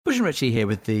Bush and Richie here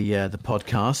with the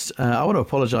podcast. I want to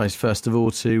apologise first of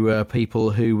all to people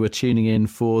who were tuning in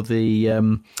for the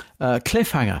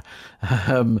cliffhanger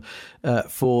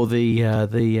for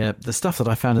the stuff that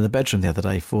I found in the bedroom the other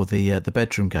day for the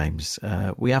bedroom games.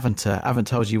 We haven't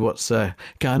told you what's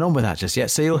going on with that just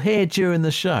yet, so you'll hear during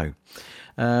the show.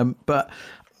 But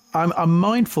I'm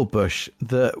mindful, Bush,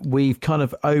 that we've kind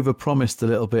of overpromised a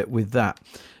little bit with that.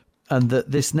 And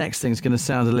that this next thing is going to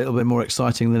sound a little bit more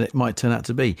exciting than it might turn out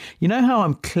to be. You know how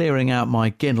I'm clearing out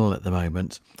my ginnel at the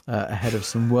moment ahead of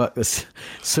some work that's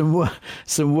some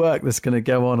work that's going to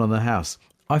go on the house.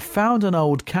 I found an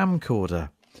old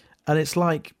camcorder, and it's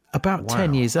like about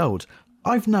 10 years old.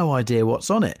 I've no idea what's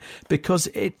on it because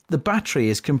the battery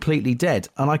is completely dead,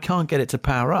 and I can't get it to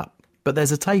power up. But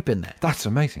there's a tape in there. That's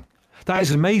amazing. That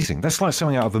is amazing. That's like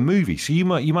something out of a movie. So you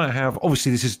might have.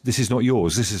 Obviously, this is not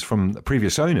yours. This is from a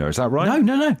previous owner. Is that right?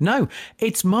 No.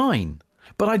 It's mine.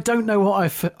 But I don't know what I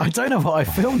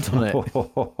filmed on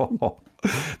it.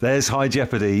 There's high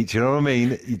jeopardy. Do you know what I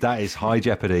mean? That is high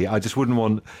jeopardy. I just wouldn't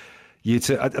want you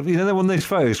to. One of those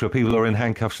photos where people are in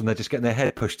handcuffs and they're just getting their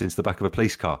head pushed into the back of a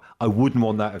police car. I wouldn't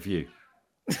want that of you.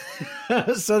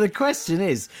 So the question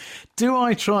is, do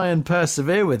I try and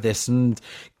persevere with this and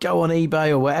go on eBay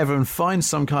or whatever and find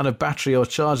some kind of battery or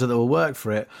charger that will work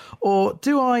for it? Or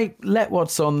do I let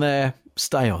what's on there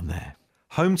stay on there?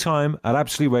 Hometime at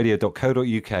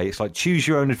absoluteradio.co.uk. It's like choose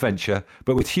your own adventure,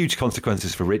 but with huge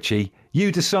consequences for Richie.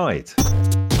 You decide.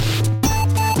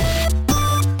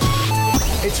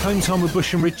 It's Home Time with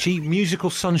Bush and Richie,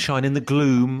 musical sunshine in the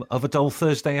gloom of a dull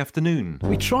Thursday afternoon.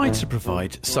 We try to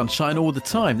provide sunshine all the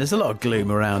time. There's a lot of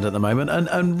gloom around at the moment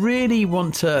and really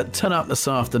want to turn up this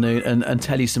afternoon and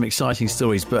tell you some exciting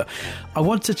stories. But I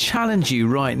want to challenge you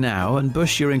right now, and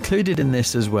Bush, you're included in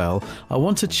this as well. I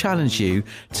want to challenge you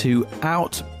to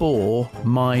outbore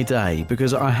my day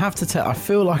because I have to tell, I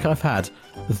feel like I've had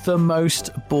the most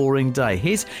boring day.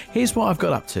 Here's what I've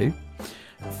got up to.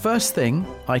 First thing,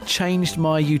 I changed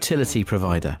my utility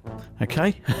provider,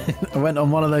 okay? I went on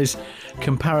one of those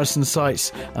comparison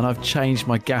sites and I've changed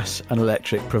my gas and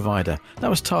electric provider.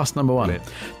 That was task number one.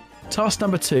 Brilliant. Task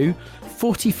number two,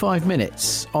 45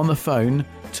 minutes on the phone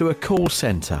to a call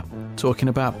centre talking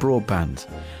about broadband.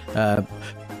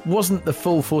 Wasn't the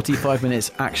full 45 minutes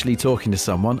actually talking to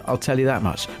someone, I'll tell you that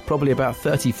much. Probably about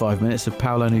 35 minutes of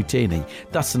Paolo Nutini.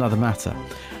 That's another matter.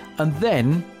 And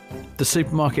then the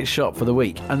supermarket shop for the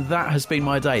week, and that has been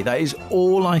my day. That is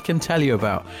all I can tell you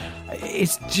about.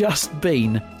 It's just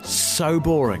been so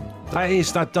boring.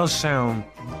 That does sound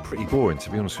pretty boring, to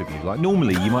be honest with you. Like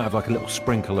normally you might have like a little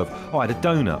sprinkle of, I had a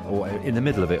donut or in the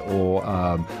middle of it, or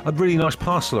a really nice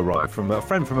parcel arrived from a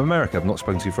friend from America I've not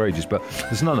spoken to for ages, but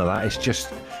there's none of that. It's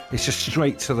just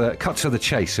straight to the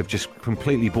chase of just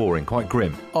completely boring, quite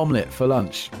grim. Omelette for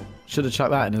lunch. Should have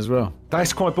chucked that in as well.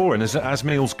 That's quite boring as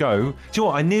meals go. Do you know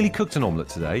what? I nearly cooked an omelette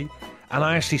today, and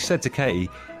I actually said to Katie,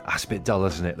 that's a bit dull,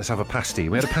 isn't it? Let's have a pasty.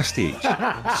 We had a pasty each.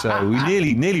 So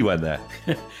we nearly went there.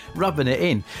 Rubbing it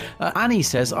in. Annie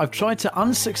says, I've tried to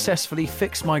unsuccessfully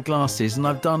fix my glasses and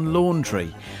I've done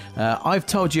laundry. I've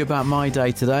told you about my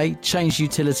day today. Changed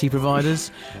utility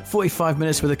providers, 45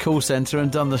 minutes with a call centre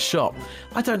and done the shop.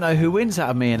 I don't know who wins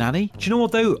out of me and Annie. Do you know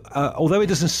what, though? Although it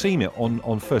doesn't seem it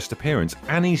on first appearance,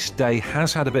 Annie's day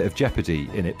has had a bit of jeopardy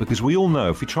in it, because we all know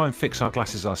if we try and fix our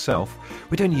glasses ourselves,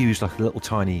 we don't use like a little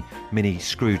tiny mini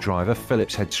screwdriver,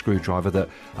 Phillips head screwdriver that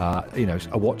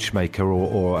a watchmaker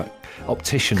or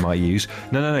optician might use.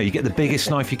 No, you get the biggest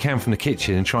knife you can from the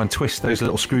kitchen and try and twist those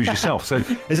little screws yourself. So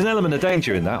there's an element of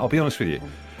danger in that, I'll be honest with you.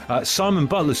 Simon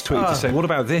Butler's tweeted to say, what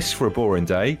about this for a boring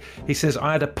day? He says,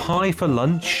 I had a pie for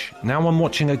lunch. Now I'm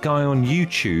watching a guy on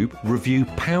YouTube review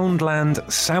Poundland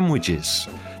sandwiches.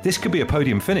 This could be a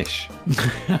podium finish.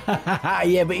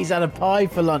 Yeah, but he's had a pie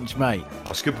for lunch, mate.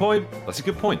 That's a good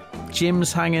point.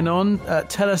 Jim's hanging on.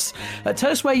 Tell us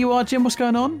where you are, Jim. What's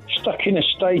going on? Stuck in a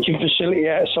staging facility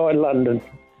outside London.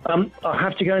 I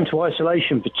have to go into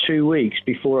isolation for 2 weeks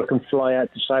before I can fly out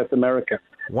to South America.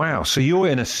 Wow, so you're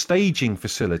in a staging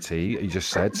facility, you just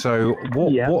said. So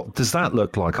what does that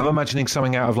look like? I'm imagining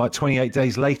something out of like 28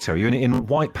 Days Later. Are you in a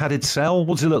white padded cell?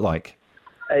 What does it look like?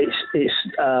 It's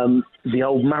the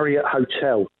old Marriott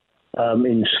Hotel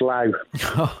in Slough.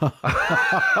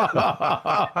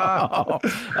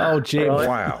 Oh, Jim. Right?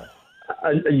 Wow.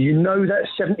 And you know that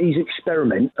 70s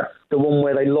experiment, the one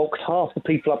where they locked half the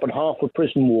people up and half were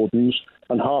prison wardens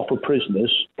and half were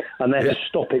prisoners, and they had to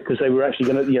stop it because they were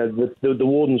actually going to, the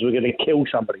wardens were going to kill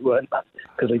somebody, weren't they?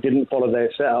 Because they didn't follow their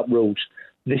set-up rules.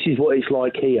 This is what it's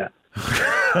like here.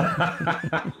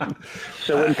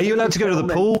 So are you allowed to go to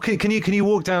the pool? Can you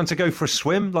walk down to go for a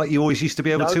swim like you always used to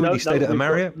be able to when you stayed at the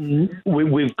Marriott?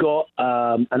 We've got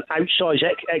an outside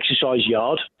exercise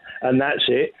yard, and that's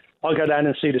it. I go down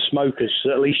and see the smokers,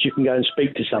 so at least you can go and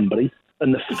speak to somebody.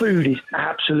 And the food is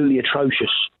absolutely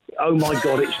atrocious. Oh my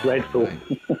God, it's dreadful.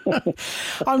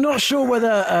 I'm not sure whether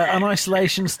an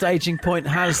isolation staging point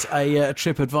has a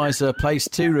TripAdvisor Place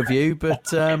 2 review, but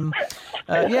be an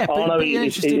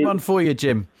interesting one for you,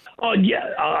 Jim. Oh,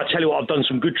 yeah, I tell you what, I've done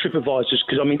some good TripAdvisors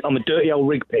because I'm a dirty old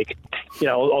rig pig. You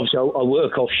know, obviously I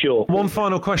work offshore. One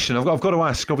final question I've got to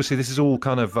ask. Obviously, this is all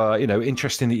kind of,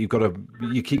 interesting that you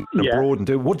keep abroad and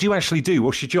do. What do you actually do?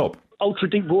 What's your job? Ultra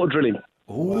deep water drilling.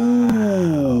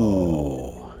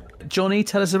 Ooh. Johnny,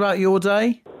 tell us about your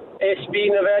day. It's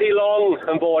been a very long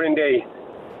and boring day.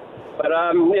 But,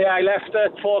 I left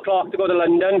at 4 o'clock to go to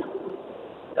London.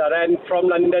 And then from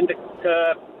London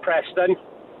to Preston.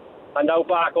 And now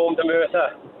back home to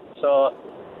Merthyr. So...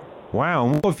 Wow,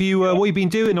 and what have you been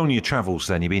doing on your travels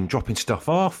then? You've been dropping stuff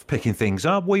off, picking things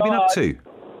up? What have you been up to?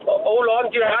 Hold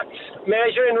on, Jack.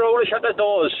 Measuring roller shutter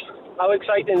doors. How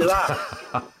exciting is that?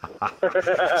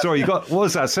 Sorry, what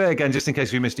was that? Say it again, just in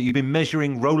case we missed it. You've been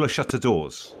measuring roller shutter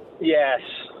doors? Yes.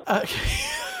 That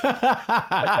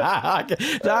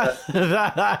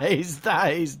is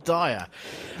dire.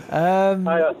 Are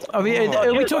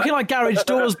we talking like garage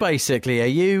doors, basically? Are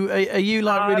you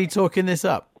really talking this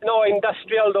up? No,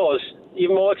 industrial doors.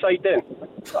 Even more exciting.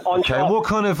 Okay, what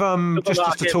kind of,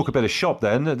 just to talk a bit of shop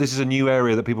then, this is a new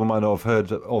area that people might not have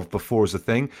heard of before as a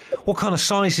thing. What kind of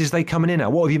sizes are they coming in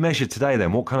at? What have you measured today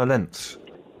then? What kind of lengths?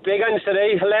 Big ones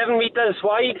today, 11 metres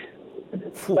wide.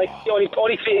 Like only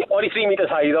 3 metres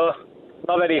high though.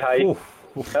 Not very high.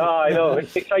 I know,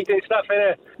 it's exciting stuff,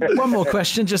 isn't it? One more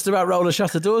question just about roller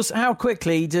shutter doors. How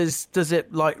quickly does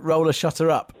it like roller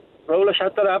shutter up? Roller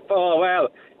shutter up, oh well,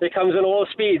 it comes in all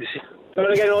speeds. Don't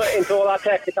want to get into all our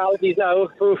technicalities now.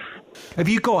 Oof. Have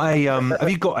you got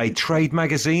a trade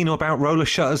magazine about roller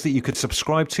shutters that you could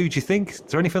subscribe to? Do you think? Is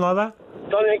there anything like that?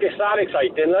 Don't think it's that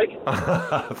exciting, like.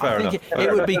 Fair enough. It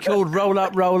would be called Roll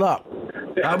Up, Roll Up.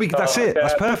 That's it.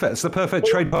 That's perfect. It's the perfect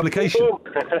trade publication.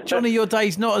 Johnny, your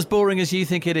day's not as boring as you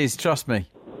think it is. Trust me.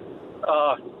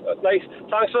 Nice.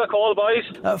 Thanks for the call, boys.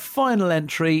 Final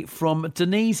entry from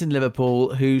Denise in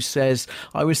Liverpool, who says,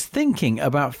 I was thinking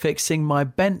about fixing my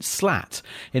bent slat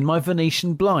in my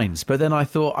Venetian blinds, but then I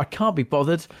thought I can't be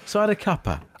bothered, so I had a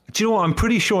cuppa. Do you know what? I'm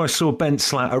pretty sure I saw bent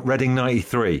slat at Reading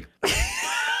 93.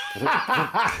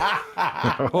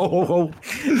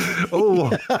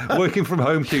 Working from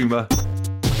home humour.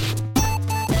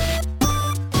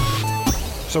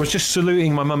 So I was just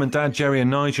saluting my mum and dad, Jerry and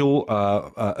Nigel,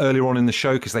 earlier on in the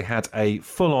show because they had a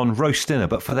full-on roast dinner,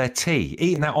 but for their tea,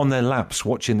 eating that on their laps,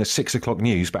 watching the 6 o'clock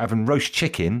news, but having roast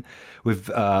chicken with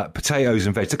potatoes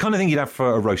and veg. The kind of thing you'd have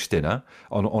for a roast dinner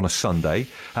on a Sunday.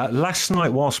 Last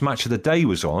night, whilst Match of the Day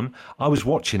was on, I was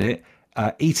watching it,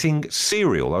 eating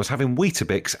cereal. I was having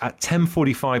Weetabix at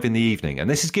 10:45 in the evening, and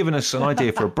this has given us an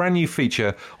idea for a brand new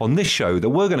feature on this show that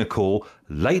we're going to call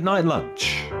Late Night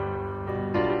Lunch.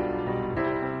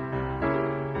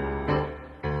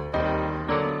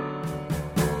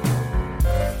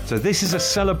 So this is a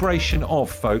celebration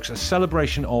of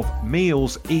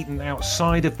meals eaten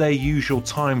outside of their usual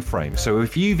time frame. So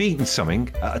if you've eaten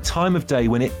something at a time of day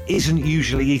when it isn't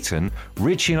usually eaten,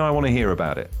 Richie and I want to hear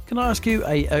about it. Can I ask you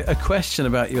a question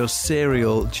about your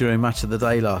cereal during Match of the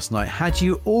Day last night? Had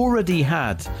you already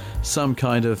had some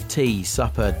kind of tea,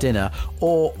 supper, dinner,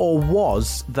 or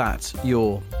was that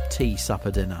your tea,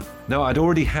 supper, dinner? No, I'd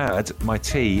already had my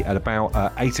tea at about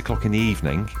 8 o'clock in the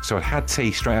evening. So I'd had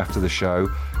tea straight after the show,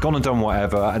 gone and done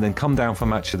whatever, and then come down for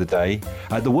Match of the Day.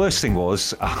 The worst thing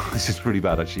was, this is pretty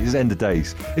bad actually, this is end of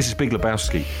days. This is Big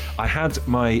Lebowski. I had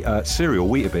my cereal,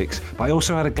 Weetabix, but I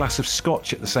also had a glass of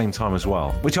scotch at the same time as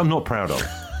well, which I'm not proud of.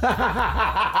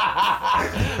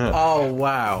 Oh,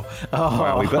 wow.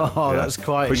 That's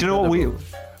quite... But you know what?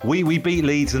 We beat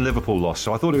Leeds and Liverpool lost,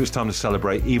 so I thought it was time to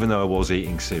celebrate, even though I was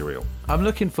eating cereal. I'm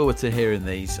looking forward to hearing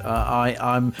these.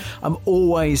 I'm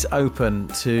always open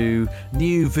to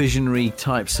new visionary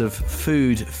types of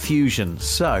food fusion.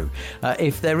 So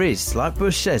if there is, like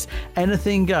Bush says,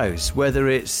 anything goes, whether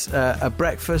it's a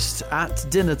breakfast at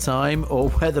dinner time or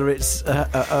whether it's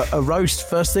a roast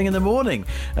first thing in the morning,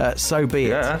 so be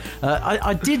it.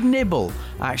 I did nibble,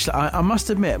 actually. I must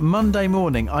admit, Monday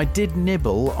morning I did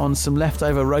nibble on some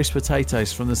leftover roast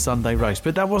potatoes from the Sunday roast,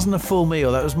 but that wasn't a full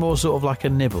meal. That was more sort of like a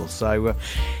nibble. So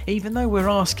even though we're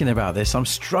asking about this, I'm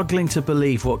struggling to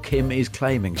believe what Kim is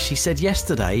claiming. She said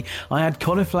yesterday I had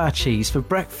cauliflower cheese for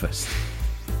breakfast.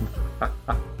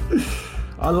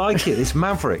 I like it. It's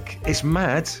maverick. It's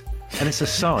mad. And it's a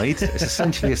side. It's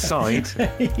essentially a side.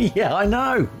 Yeah, I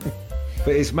know.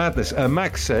 But it's madness.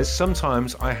 Max says,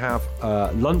 sometimes I have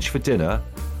lunch for dinner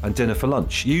and dinner for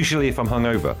lunch. Usually if I'm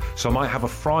hungover. So I might have a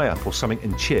fry-up or something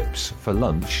and chips for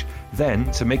lunch.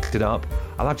 Then, to mix it up,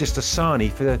 I'll have just a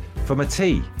sarnie for my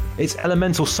tea. It's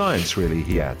elemental science, really,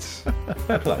 he adds.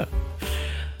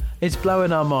 It's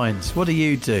blowing our minds. What do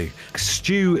you do?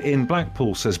 Stu in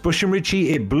Blackpool says, Bush and Richie,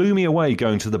 it blew me away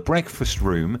going to the breakfast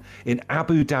room in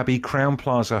Abu Dhabi Crown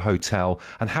Plaza Hotel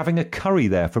and having a curry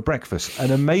there for breakfast.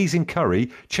 An amazing curry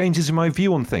changes my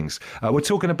view on things. We're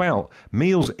talking about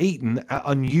meals eaten at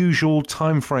unusual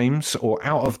time frames or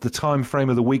out of the time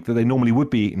frame of the week that they normally would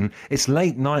be eaten. It's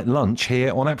late night lunch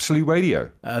here on Absolute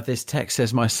Radio. This text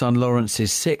says, my son Lawrence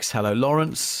is 6. Hello,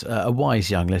 Lawrence, a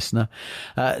wise young listener.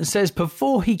 Says,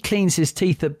 before he cleans his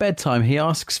teeth at bedtime, he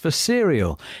asks for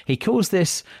cereal. He calls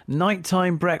this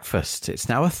nighttime breakfast. It's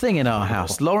now a thing in our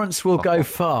house. Lawrence will go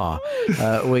far,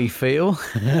 we feel.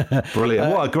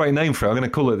 Brilliant. What a great name for it. I'm going to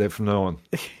call it that from now on.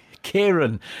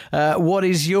 Kieran, what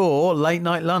is your late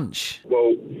night lunch?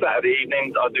 Well, Saturday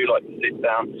evenings, I do like to sit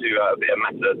down to a bit of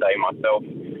matter of day myself.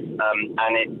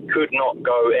 And it could not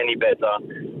go any better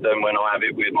than when I have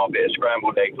it with my bit of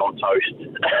scrambled eggs on toast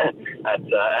at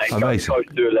close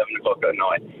to 11 o'clock at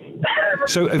night.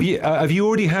 So have you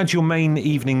already had your main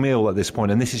evening meal at this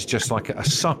point, and this is just like a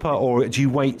supper, or do you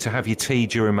wait to have your tea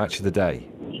during match of the day?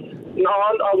 No,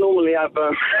 I'll normally have...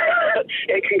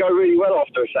 it can go really well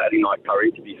after a Saturday night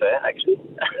curry, to be fair, actually.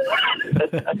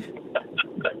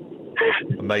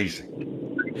 Amazing.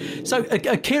 So,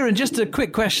 Kieran, just a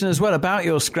quick question as well about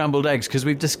your scrambled eggs, because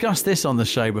we've discussed this on the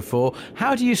show before.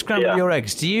 How do you scramble your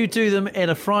eggs? Do you do them in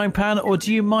a frying pan or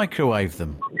do you microwave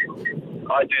them?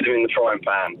 I do them in the frying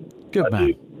pan. Good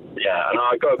man. Yeah, and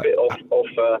I go a bit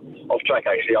off track,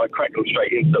 actually. I crack them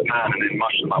straight into the pan and then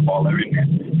mush them up while they're in there.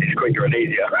 It's quicker and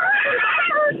easier.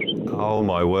 Oh,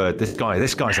 my word. This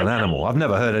guy's an animal. I've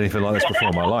never heard anything like this before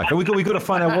in my life. And we've got to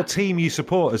find out what team you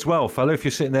support as well, fella, if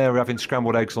you're sitting there having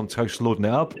scrambled eggs on toast, lording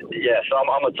it up. Yes,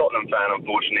 I'm a Tottenham fan,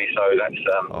 unfortunately, so that's,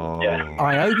 yeah.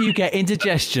 I hope you get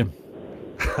indigestion.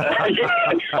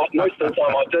 Most of the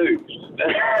time I do.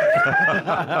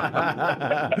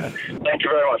 Thank you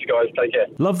very much, guys. Take care.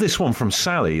 Love this one from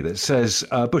Sally that says,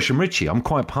 Bush and Richie, I'm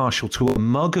quite partial to a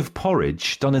mug of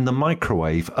porridge done in the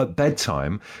microwave at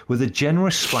bedtime with a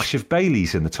generous splash of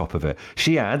Baileys in the top of it.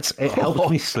 She adds, it helps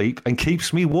me sleep and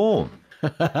keeps me warm.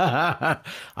 I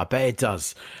bet it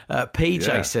does.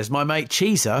 PJ says, my mate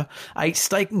Cheeser ate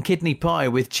steak and kidney pie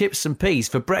with chips and peas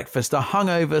for breakfast a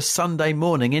hungover Sunday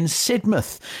morning in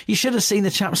Sidmouth. You should have seen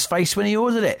the chap's face when he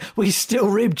ordered it. We still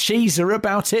rib Cheeser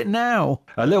about it now.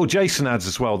 Little Jason adds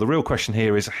as well, the real question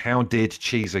here is, how did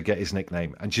Cheeser get his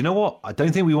nickname? And do you know what? I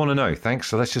don't think we want to know, thanks.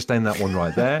 So let's just end that one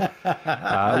right there.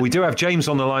 We do have James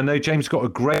on the line, though. James got a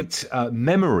great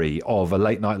memory of a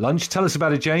late night lunch. Tell us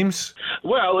about it, James.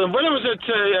 Well, when I was a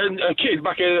kid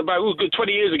back about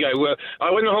 20 years ago,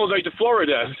 I went on holiday to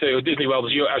Florida, to Disney World,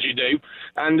 as you do,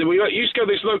 and we used to go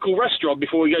to this local restaurant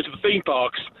before we go to the theme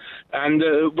parks, and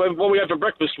what we had for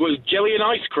breakfast was jelly and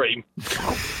ice cream.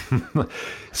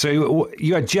 So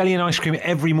you had jelly and ice cream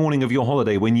every morning of your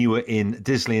holiday when you were in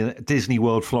Disney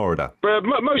World, Florida?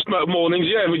 Most mornings,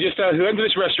 yeah. We just went to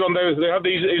this restaurant. They have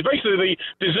these. It's basically the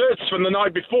desserts from the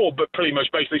night before, but pretty much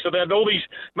basically. So they had all these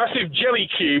massive jelly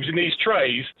cubes in these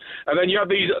trays, and then you had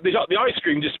the ice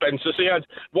cream dispenser. So you had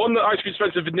one ice cream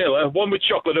dispenser vanilla, one with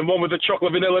chocolate, and one with a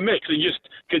chocolate vanilla mix, and you just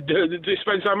could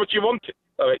dispense how much you wanted.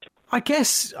 I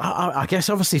guess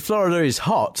obviously Florida is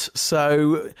hot,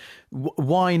 so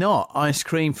why not ice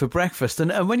cream for breakfast?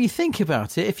 And when you think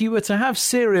about it, if you were to have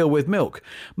cereal with milk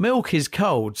is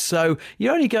cold, so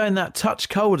you're only going that touch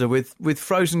colder with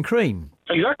frozen cream.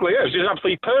 Exactly, yeah. It's just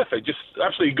absolutely perfect, just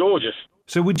absolutely gorgeous.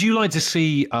 So would you like to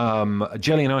see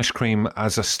jelly and ice cream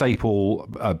as a staple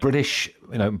British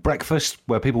breakfast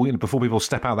where people, before people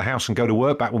step out of the house and go to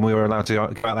work, back when we were allowed to go out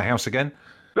of the house again?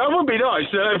 That would be nice.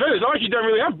 In fairness, I actually don't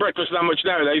really have breakfast that much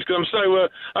nowadays because I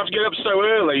have to get up so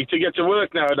early to get to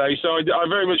work nowadays. So I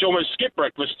very much almost skip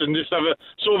breakfast and just have a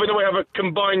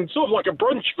combined, sort of like a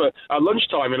brunch for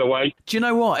lunchtime in a way. Do you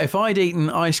know what? If I'd eaten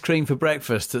ice cream for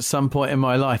breakfast at some point in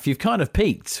my life, you've kind of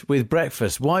peaked with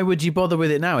breakfast. Why would you bother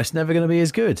with it now? It's never going to be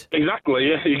as good. Exactly.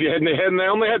 Yeah, you're hitting the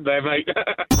nail on the head there, mate.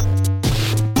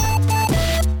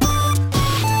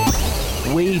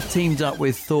 We We've teamed up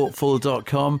with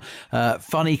Thoughtful.com.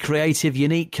 Funny, creative,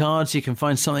 unique cards. You can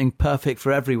find something perfect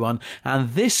for everyone.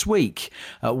 And this week,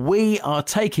 we are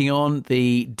taking on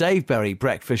the Dave Berry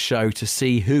Breakfast Show to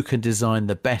see who can design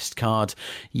the best card.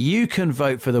 You can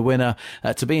vote for the winner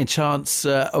to be in chance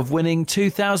of winning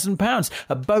 £2,000,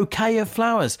 a bouquet of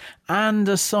flowers, and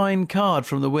a signed card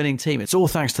from the winning team. It's all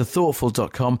thanks to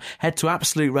Thoughtful.com. Head to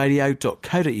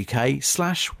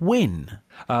absoluteradio.co.uk/win.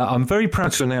 I'm very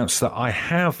proud to announce that I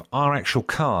have our actual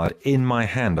card in my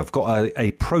hand. I've got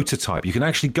a prototype. You can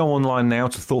actually go online now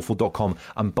to thoughtful.com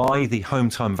and buy the Home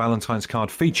Time Valentine's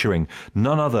card featuring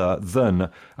none other than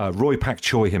Roy Pak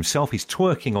Choi himself. He's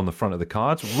twerking on the front of the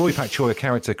card. Roy Pak Choi, a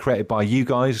character created by you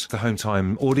guys, the Home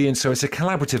Time audience. So it's a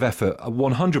collaborative effort,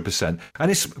 100%. And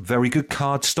it's very good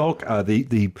card stock.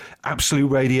 The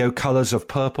Absolute Radio colours of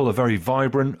purple are very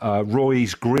vibrant.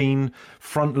 Roy's green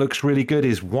front looks really good.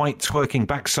 His white twerking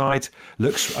backside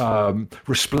looks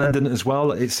resplendent as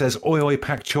well. It says Oi Oi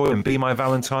Pak Choi and Be My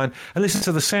Valentine. And listen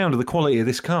to the sound of the quality of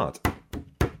this card.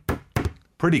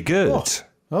 Pretty good.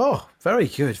 Oh, very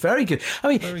good, very good. I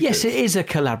mean, yes, it is a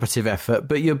collaborative effort,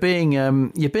 but you're being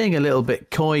a little bit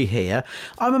coy here.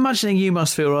 I'm imagining you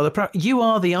must feel rather proud. You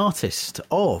are the artist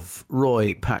of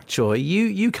Roy Pak Choi.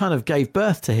 You kind of gave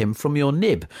birth to him from your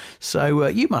nib, so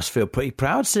you must feel pretty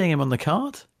proud seeing him on the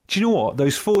card. Do you know what?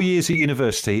 Those 4 years at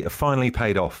university have finally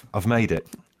paid off. I've made it.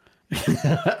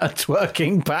 A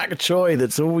twerking Pak Choi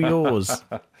that's all yours.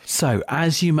 So,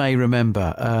 as you may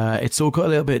remember, it's all got a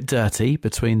little bit dirty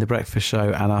between the Breakfast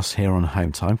Show and us here on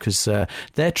Home Time because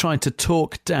they're trying to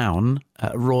talk down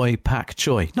Roy Pak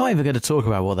Choi. Not even going to talk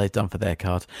about what they've done for their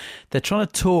card. They're trying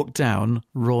to talk down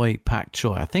Roy Pak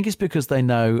Choi. I think it's because they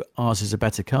know ours is a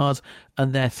better card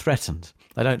and they're threatened.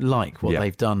 They don't like what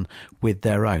they've done with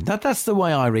their own. That's the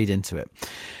way I read into it.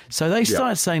 So they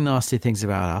started saying nasty things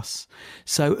about us.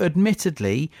 So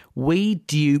admittedly, we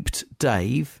duped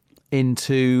Dave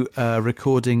into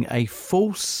recording a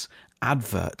false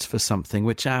advert for something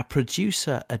which our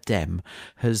producer Adem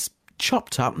has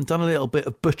chopped up and done a little bit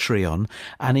of butchery on,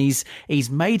 and he's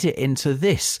made it into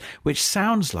this, which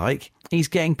sounds like he's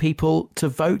getting people to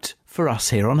vote for us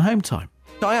here on Home Time.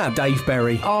 I am Dave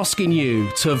Berry, asking you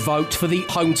to vote for the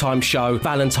Home Time Show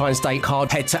Valentine's Day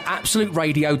card. Head to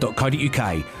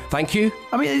absoluteradio.co.uk. Thank you.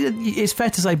 I mean, it's fair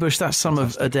to say, Bush, that's some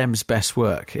of Adem's best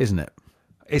work, isn't it?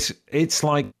 It's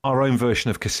like our own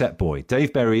version of Cassette Boy.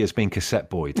 Dave Berry has been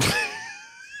Cassette Boyed.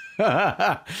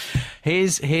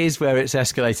 Here's where it's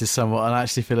escalated somewhat, and I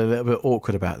actually feel a little bit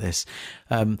awkward about this.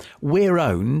 We're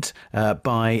owned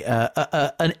by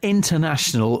an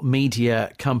international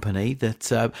media company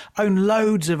that own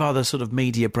loads of other sort of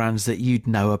media brands that you'd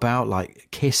know about, like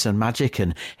Kiss and Magic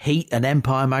and Heat and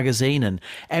Empire Magazine and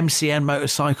MCN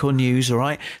Motorcycle News, all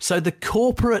right? So the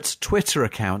corporate Twitter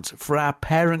account for our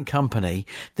parent company,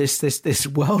 this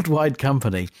worldwide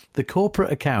company, the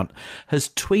corporate account has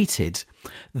tweeted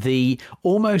the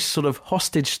almost sort of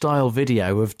hostage-style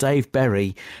video of Dave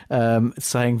Berry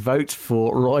saying, vote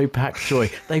for Roy Pak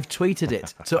Choi. They've tweeted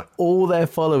it to all their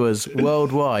followers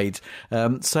worldwide,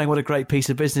 saying what a great piece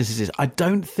of business it is. I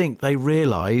don't think they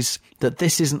realise that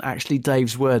this isn't actually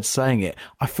Dave's words saying it.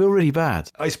 I feel really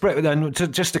bad. It's Brett, then,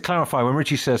 just to clarify, when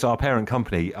Richie says our parent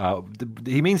company,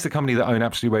 he means the company that own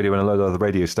Absolute Radio and a load of other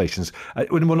radio stations.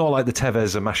 We're not like the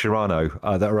Tevez and Mascherano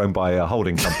that are owned by a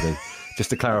holding company. Just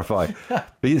to clarify.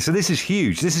 So this is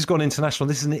huge. This has gone international.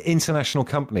 This is an international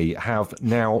company have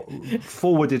now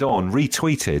forwarded on,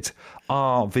 retweeted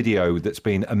our video that's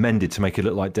been amended to make it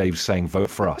look like Dave's saying, vote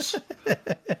for us.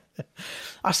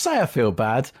 I say I feel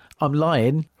bad. I'm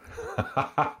lying.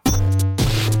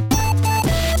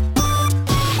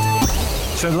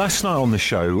 So last night on the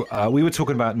show, we were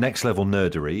talking about next level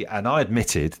nerdery, and I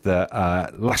admitted that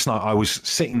last night I was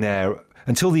sitting there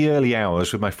until the early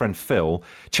hours with my friend Phil,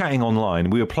 chatting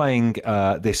online. We were playing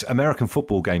this American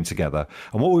football game together.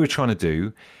 And what we were trying to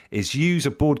do is use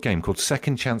a board game called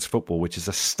Second Chance Football, which is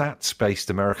a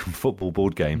stats-based American football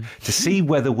board game, to see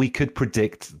whether we could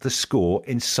predict the score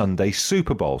in Sunday's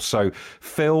Super Bowl. So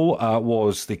Phil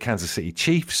was the Kansas City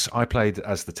Chiefs. I played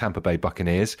as the Tampa Bay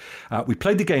Buccaneers. We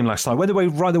played the game last night, went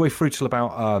right the way through till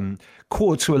about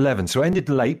 11:15. So it ended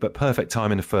late, but perfect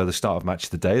timing for the start of match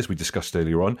of the day, as we discussed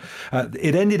earlier on.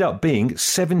 It ended up being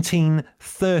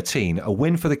 17-13, a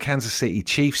win for the Kansas City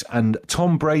Chiefs, and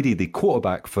Tom Brady, the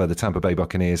quarterback for the Tampa Bay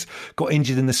Buccaneers, got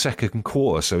injured in the second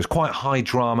quarter, so it was quite high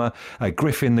drama.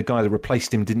 Griffin, the guy that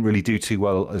replaced him, didn't really do too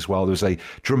well as well. There was a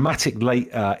dramatic late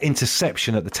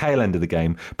interception at the tail end of the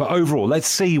game. But overall, let's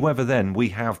see whether then we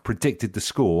have predicted the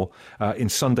score in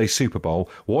Sunday's Super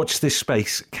Bowl. Watch this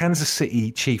space. Kansas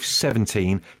City Chiefs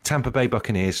 17, Tampa Bay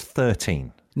Buccaneers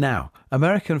 13. Now,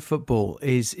 American football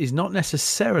is not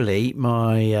necessarily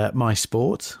my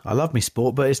sport. I love my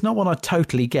sport, but it's not one I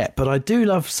totally get. But I do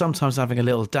love sometimes having a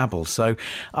little dabble. So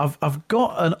I've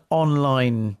got an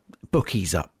online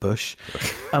bookies up, Bush,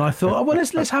 and I thought,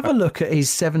 let's have a look at his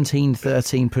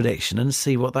 17-13 prediction and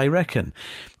see what they reckon.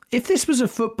 If this was a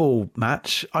football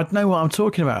match, I'd know what I'm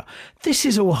talking about. This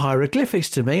is all hieroglyphics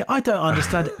to me. I don't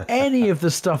understand any of the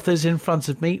stuff that's in front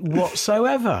of me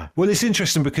whatsoever. Well, it's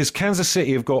interesting because Kansas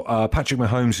City have got Patrick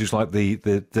Mahomes, who's like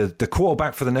the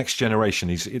quarterback for the next generation.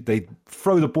 They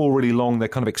throw the ball really long. They're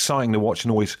kind of exciting to watch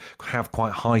and always have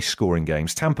quite high-scoring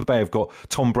games. Tampa Bay have got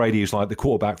Tom Brady, who's like the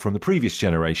quarterback from the previous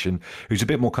generation, who's a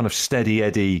bit more kind of steady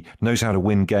Eddie, knows how to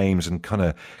win games and kind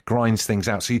of grinds things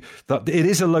out. So it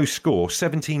is a low score.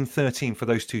 17-13 for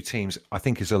those two teams, I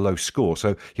think, is a low score.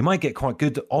 So you might get quite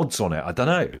good odds on it. I don't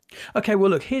know. Okay, well,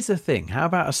 look, here's the thing. How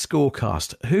about a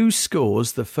scorecast? Who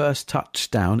scores the first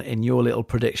touchdown in your little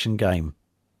prediction game?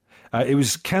 It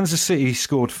was Kansas City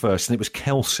scored first, and it was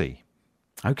Kelce.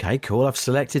 Okay, cool. I've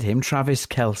selected him, Travis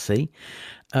Kelce.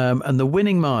 And the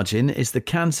winning margin is the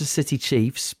Kansas City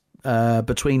Chiefs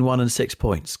between 1 and 6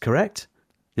 points, correct?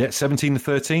 Yeah,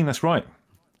 17-13, that's right.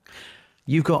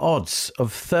 You've got odds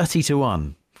of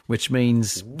 30-1, which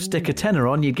means stick a tenner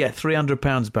on, you'd get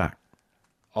 £300 back.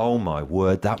 Oh, my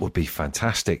word, that would be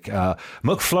fantastic.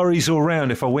 McFlurries all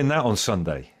round if I win that on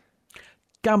Sunday.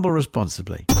 Gamble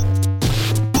responsibly.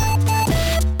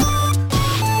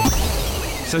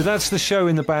 So that's the show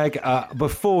in the bag.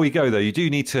 Before we go, though, you do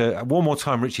need to, one more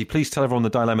time, Richie, please tell everyone the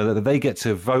dilemma that they get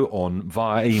to vote on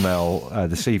via email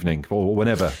this evening or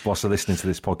whenever, whilst they're listening to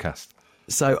this podcast.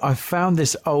 So I found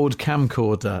this old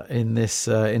camcorder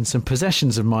in some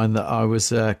possessions of mine that I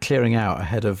was clearing out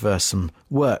ahead of some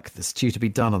work that's due to be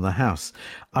done on the house.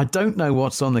 I don't know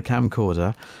what's on the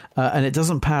camcorder, and it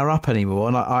doesn't power up anymore,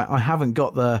 and I haven't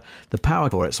got the power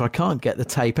for it, so I can't get the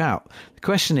tape out. The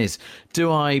question is,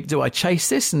 do I chase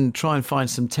this and try and find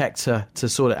some tech to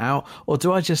sort it out, or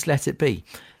do I just let it be?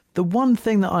 The one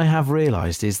thing that I have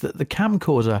realised is that the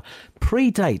camcorder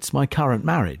predates my current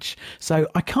marriage. So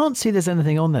I can't see there's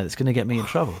anything on there that's going to get me in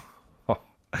trouble.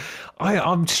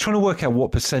 I'm just trying to work out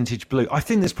what percentage blue. I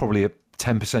think there's probably a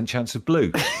 10% chance of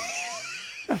blue.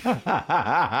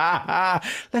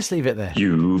 Let's leave it there.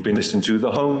 You've been listening to the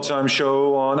Home Time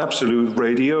Show on Absolute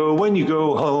Radio. When you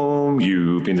go home,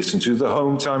 you've been listening to the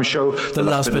Home Time Show. The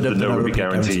last bit of the no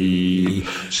guarantee.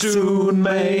 Soon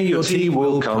may your tea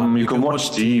will come. You can watch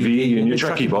TV in your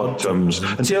tracky bottoms.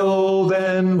 Until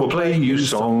then, we'll play you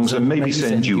songs and maybe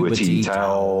send you a tea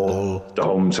towel. The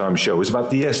Home Time Show is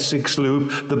about the Essex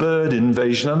Loop, the bird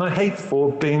invasion, and I hate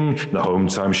Fort Bing. The Home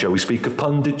Time Show we speak of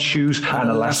pundit shoes and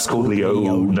a lass called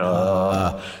Leona.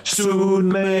 Soon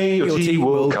may your tea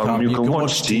will come. You can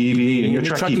watch TV in your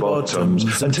tracky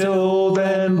bottoms. Until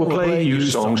then, we'll play you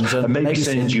songs and maybe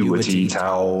send you a tea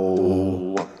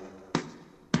towel.